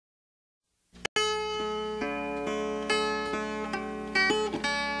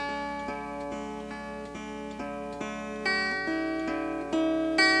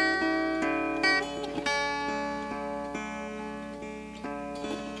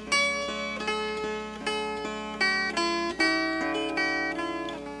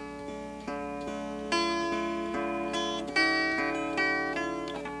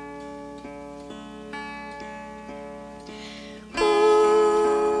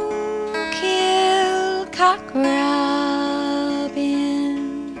Cock Robin?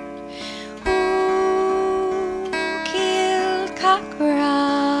 Who killed Cock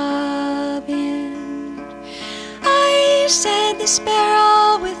Robin? I said the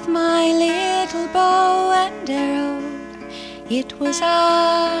sparrow with my little bow and arrow. It was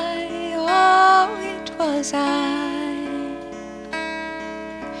I, oh, it was I.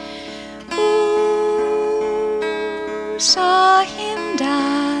 Who saw him die?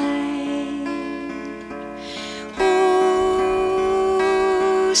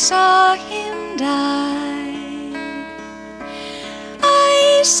 Who saw him die?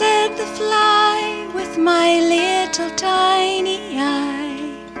 I said the fly with my little tiny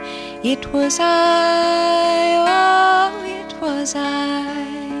eye. It was I, oh, it was I.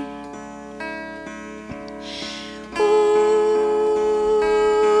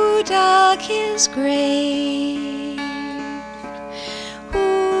 Who dug his grave?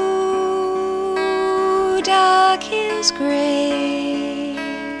 Who dug his grave?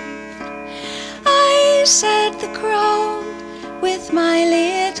 I said the crow with my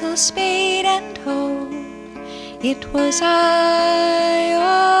little spade and hoe. It was I,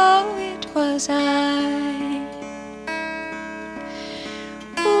 oh, it was I.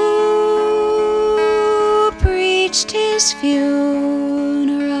 Who preached his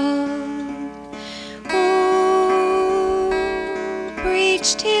funeral? Who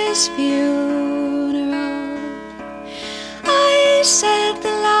preached his funeral? I said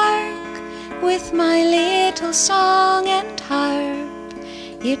the lark with my little song and harp.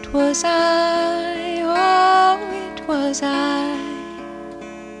 It was I, oh, it was I.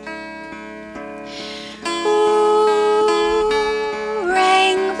 Who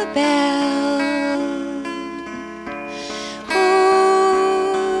rang the bell? Who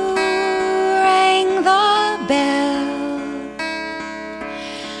rang the bell?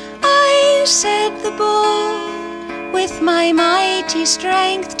 I said the bull with my mighty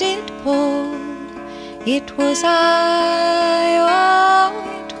strength did pull. It was I, oh,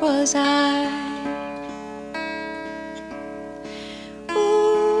 it was I. Who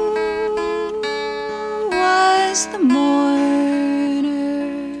was the mourner?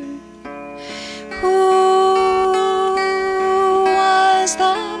 Who was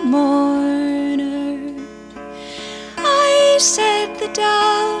the mourner? I said the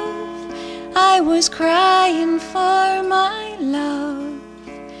dove, I was crying for my love.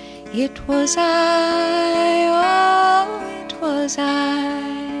 It was I, oh, it was I.